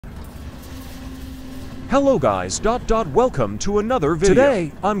Hello guys, welcome to another video.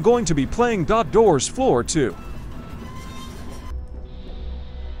 Today, I'm going to be playing Doors Floor 2.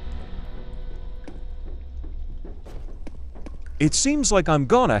 It seems like I'm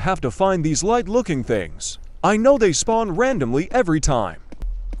gonna have to find these light-looking things. I know they spawn randomly every time.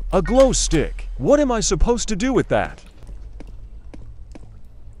 A glow stick. What am I supposed to do with that?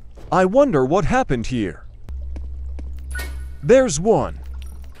 I wonder what happened here. There's one.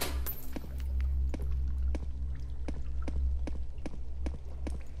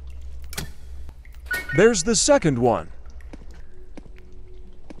 There's the second one.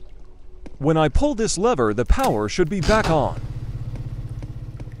 When I pull this lever, the power should be back on.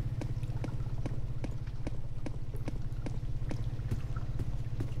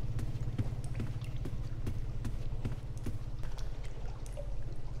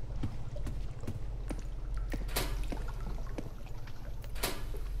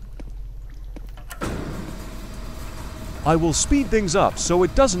 I will speed things up so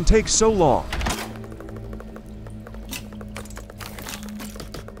it doesn't take so long.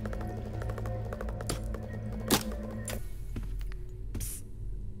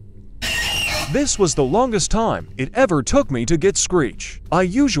 This was the longest time it ever took me to get Screech. I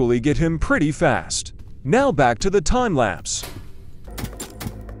usually get him pretty fast. Now back to the time lapse.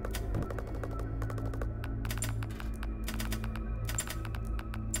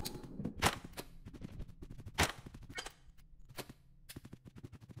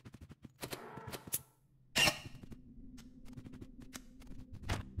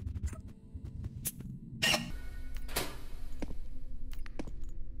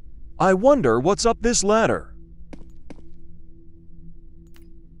 I wonder what's up this ladder.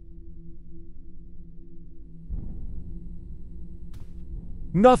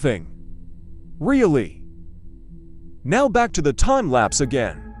 Nothing. Really? Now back to the time lapse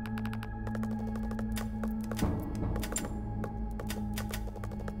again.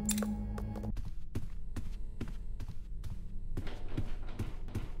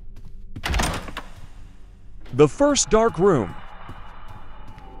 The first dark room.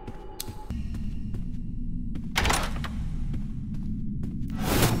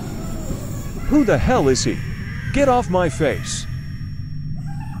 Who the hell is he? Get off my face.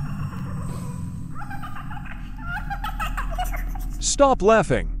 Stop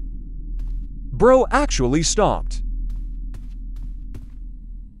laughing. Bro actually stopped.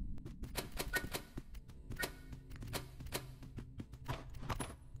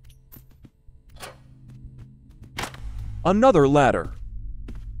 Another ladder.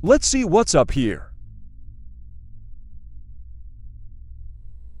 Let's see what's up here.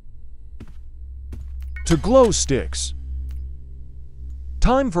 To glow sticks.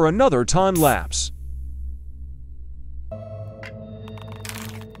 Time for another time lapse.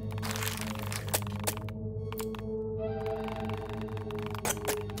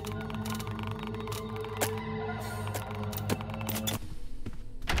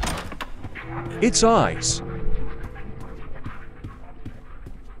 Its eyes.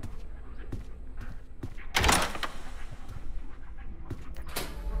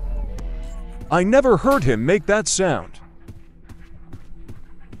 I never heard him make that sound.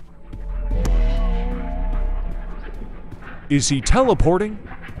 Is he teleporting?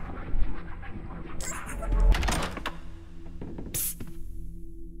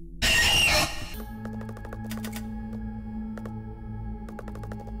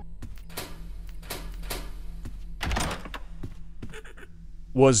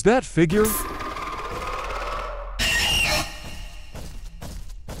 Was that figure?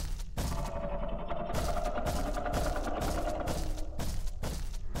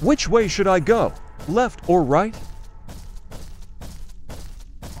 Which way should I go? Left or right?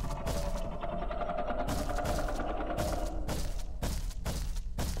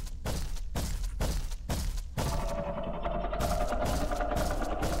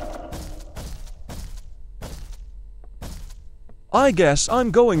 I guess I'm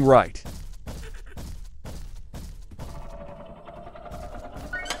going right.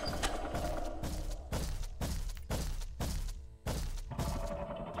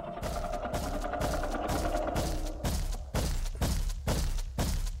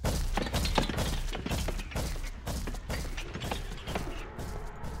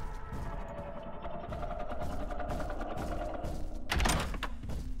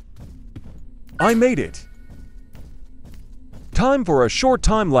 I made it. Time for a short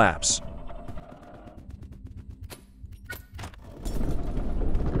time lapse.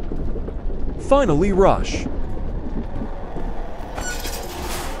 Finally rush.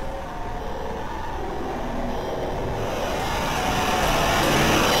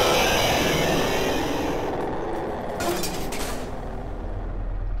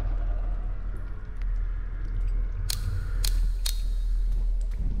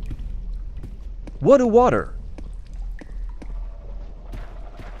 What a water!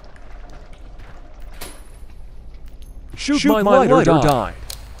 Shoot my light or die.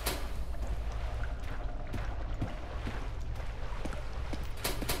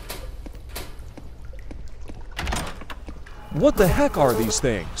 What the heck are these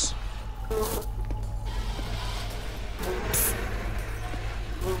things?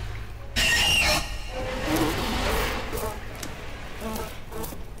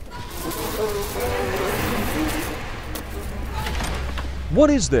 What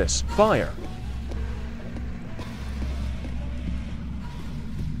is this? Fire.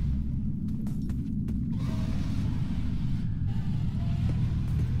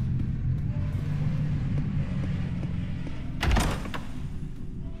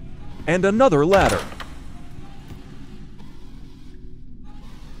 And another ladder.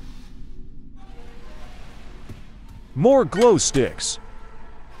 More glow sticks.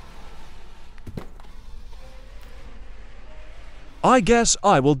 I guess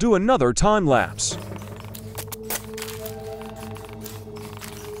I will do another time lapse.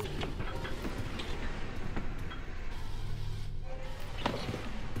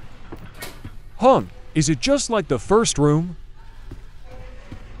 Is it just like the first room?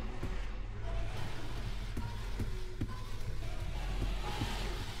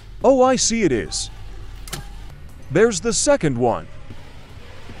 Oh, I see it is. There's the second one.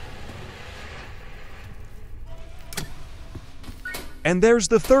 And there's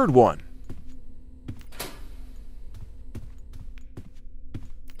the third one.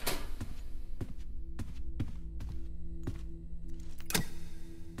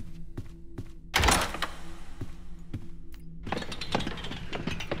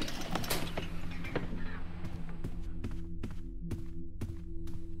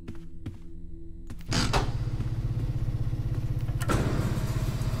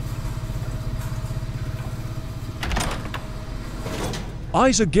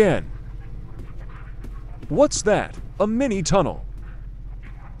 Eyes again. What's that? A mini tunnel.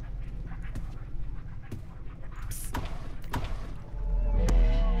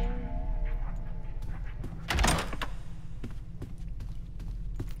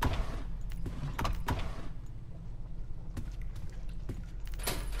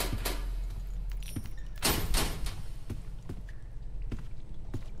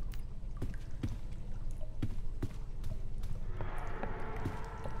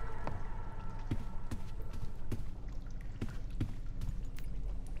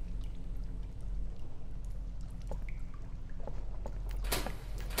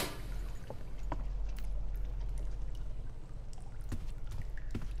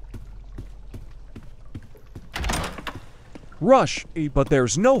 Rush, but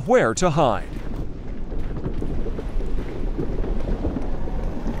there's nowhere to hide.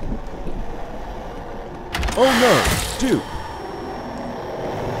 Oh no, dude.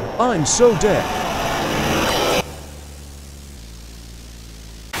 I'm so dead.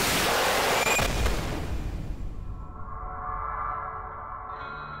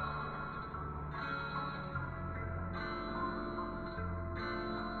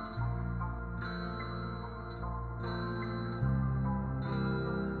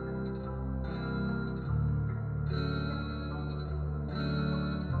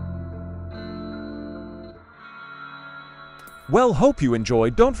 Well, hope you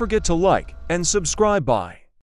enjoyed. Don't forget to like and subscribe. Bye.